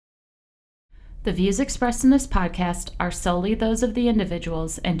The views expressed in this podcast are solely those of the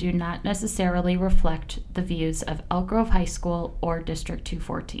individuals and do not necessarily reflect the views of Elk Grove High School or District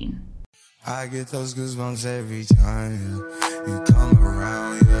 214. I get those goosebumps every time, yeah. You come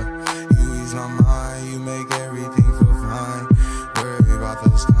around, yeah. You ease my mind, you make everything feel fine. Worry about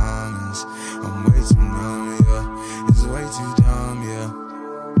those comments, I'm way too numb, yeah. It's way too dumb,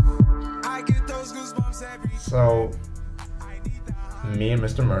 yeah. I get those goosebumps every time. So, me and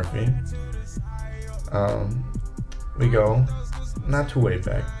Mr. Murphy, we go not too way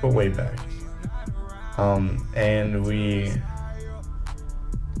back, but way back. And we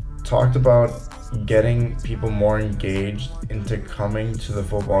talked about getting people more engaged into coming to the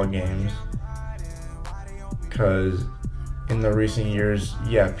football games, because in the recent years,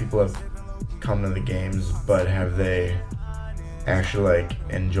 yeah, people have come to the games, but have they actually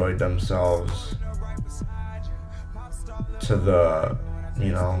enjoyed themselves to the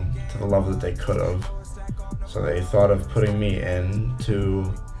level that they could have? So they thought of putting me in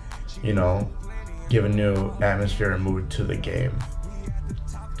to, give a new atmosphere and mood to the game.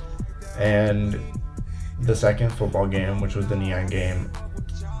 And the second football game, which was the Neon game,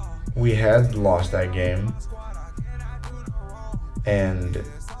 we had lost that game. And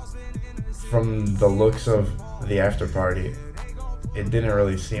from the looks of the after party, it didn't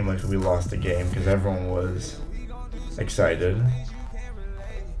really seem like we lost the game because everyone was excited.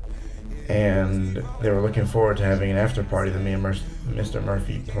 And they were looking forward to having an after party that me and Mr.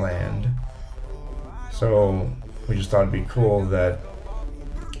 Murphy planned. So we just thought it'd be cool that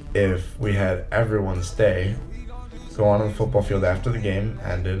if we had everyone stay, go on the football field after the game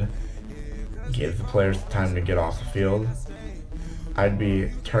ended, give the players the time to get off the field. I'd be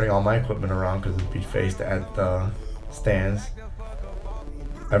turning all my equipment around because it'd be faced at the stands.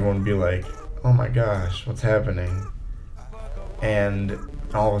 Everyone would be like, oh my gosh, what's happening? And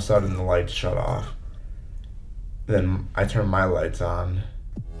all of a sudden the lights shut off. Then I turn my lights on,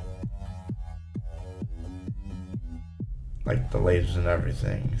 like the lasers and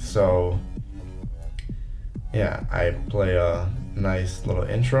everything. So yeah, I play a nice little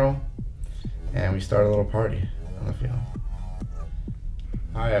intro and we start a little party on the field.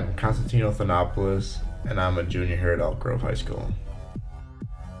 Hi, I'm Constantino Thanopoulos and I'm a junior here at Elk Grove High School.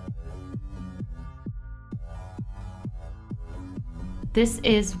 This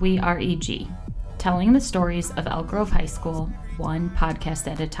is We Are EG, telling the stories of Elk Grove High School, one podcast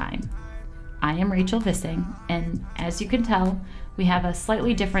at a time. I am Rachel Vissing, and as you can tell, we have a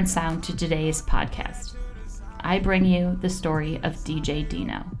slightly different sound to today's podcast. I bring you the story of DJ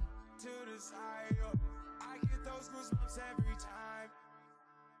Dino.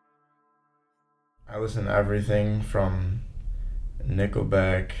 I listen to everything from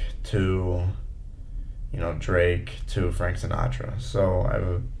Nickelback to Drake to Frank Sinatra. So I have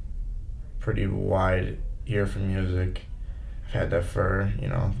a pretty wide ear for music. I've had that for,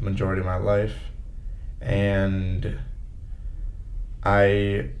 the majority of my life. And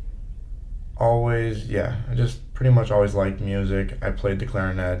I just pretty much always liked music. I played the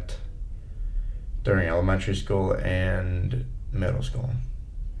clarinet during elementary school and middle school.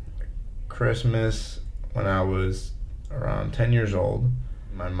 Christmas, when I was around 10 years old,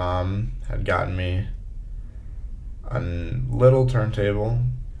 my mom had gotten me a little turntable,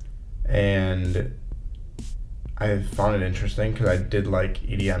 and I found it interesting because I did like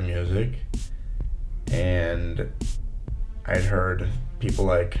EDM music, and I'd heard people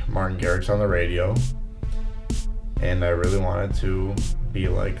like Martin Garrix on the radio, and I really wanted to be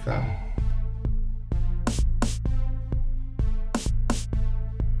like them.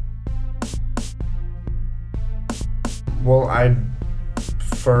 Well, I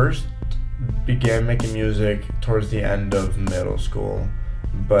first began making music towards the end of middle school,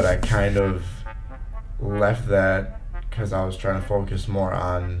 but I kind of left that because I was trying to focus more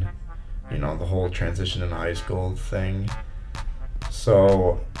on, the whole transition in high school thing.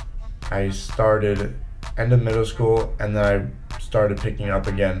 So I started end of middle school, and then I started picking up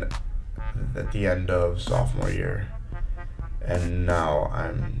again at the end of sophomore year. And now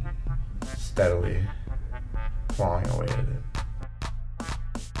I'm steadily clawing away at it.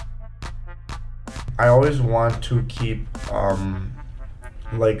 I always want to keep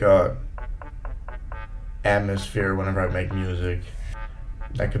a atmosphere whenever I make music.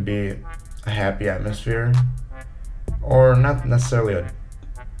 That could be a happy atmosphere, or not necessarily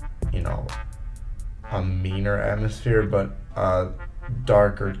a meaner atmosphere, but a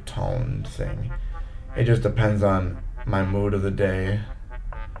darker toned thing. It just depends on my mood of the day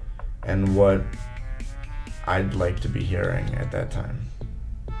and what I'd like to be hearing at that time.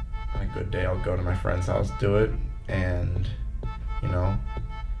 On a good day, I'll go to my friend's house, do it, and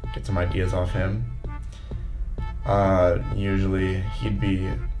get some ideas off him. Usually he'd be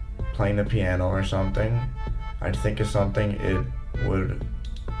playing the piano or something. I'd think of something, it would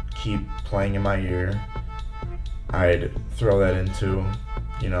keep playing in my ear. I'd throw that into,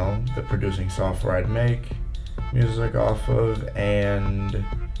 the producing software I'd make music off of, and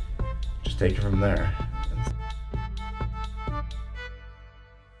just take it from there.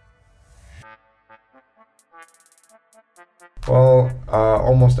 Well,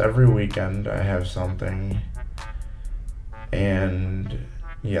 almost every weekend I have something, and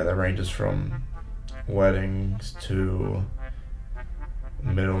that ranges from weddings to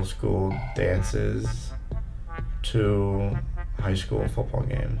middle school dances to high school football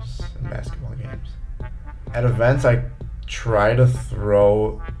games and basketball games. At events, I try to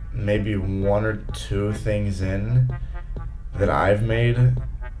throw maybe one or two things in that I've made.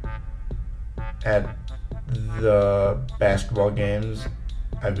 At the basketball games,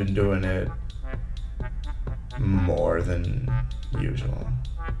 I've been doing it more than usual.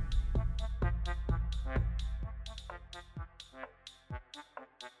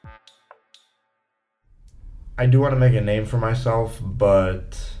 I do want to make a name for myself,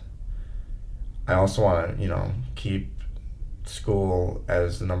 but I also want to, keep school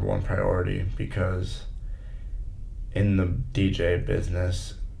as the number one priority, because in the DJ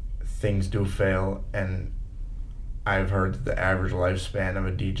business, things do fail, and I've heard that the average lifespan of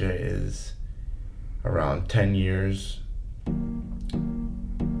a DJ is around 10 years.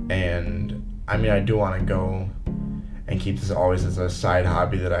 And I do want to go and keep this always as a side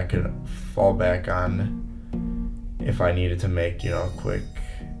hobby that I could fall back on if I needed to make, a quick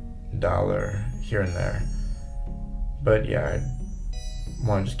dollar here and there. But I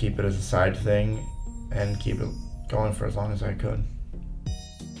want to just keep it as a side thing and keep it going for as long as I could.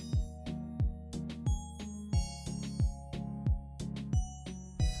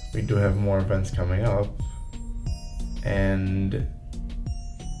 We do have more events coming up, and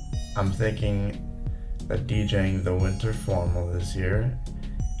I'm thinking that DJing the Winter Formal this year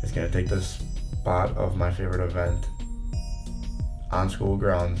is going to take the spot of my favorite event on school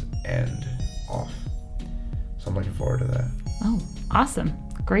grounds and off. So I'm looking forward to that. Oh, awesome.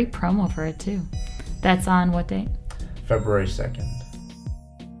 Great promo for it too. That's on what date? February 2nd.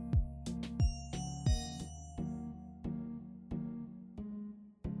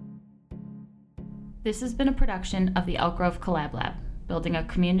 This has been a production of the Elk Grove Collab Lab, building a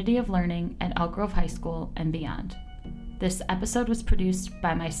community of learning at Elk Grove High School and beyond. This episode was produced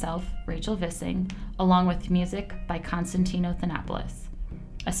by myself, Rachel Vissing, along with music by Constantino Thanopoulos.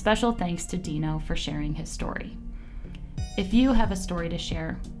 A special thanks to Dino for sharing his story. If you have a story to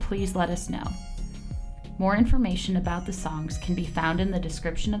share, please let us know. More information about the songs can be found in the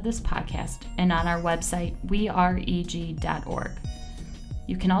description of this podcast and on our website, weareg.org.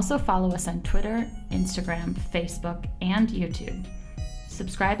 You can also follow us on Twitter, Instagram, Facebook, and YouTube.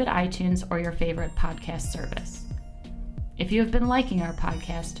 Subscribe at iTunes or your favorite podcast service. If you have been liking our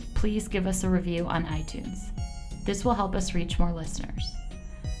podcast, please give us a review on iTunes. This will help us reach more listeners.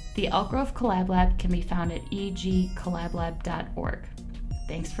 The Elk Grove Collab Lab can be found at egcollablab.org.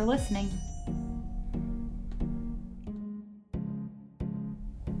 Thanks for listening.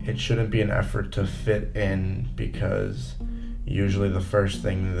 It shouldn't be an effort to fit in, because usually the first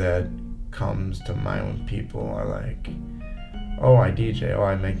thing that comes to mind when people are like, oh, I DJ, oh,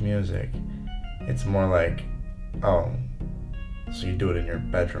 I make music. It's more like, oh, so you do it in your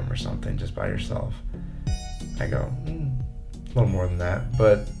bedroom or something just by yourself. I go, a little more than that.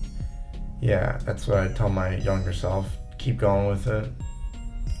 But that's what I tell my younger self. Keep going with it,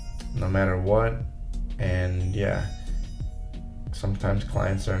 no matter what. And sometimes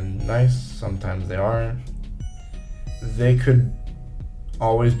clients are nice, sometimes they aren't. They could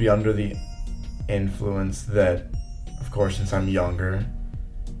always be under the influence that, of course, since I'm younger,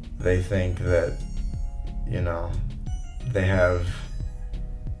 they think that, they have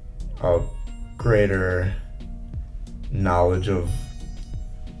a greater knowledge of,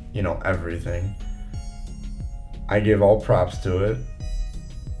 everything. I give all props to it,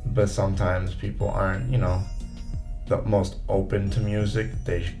 but sometimes people aren't, the most open to music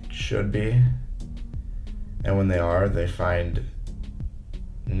they should be. And when they are, they find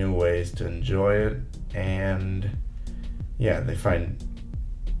new ways to enjoy it, and they find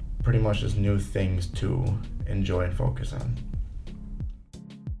pretty much just new things to enjoy and focus on.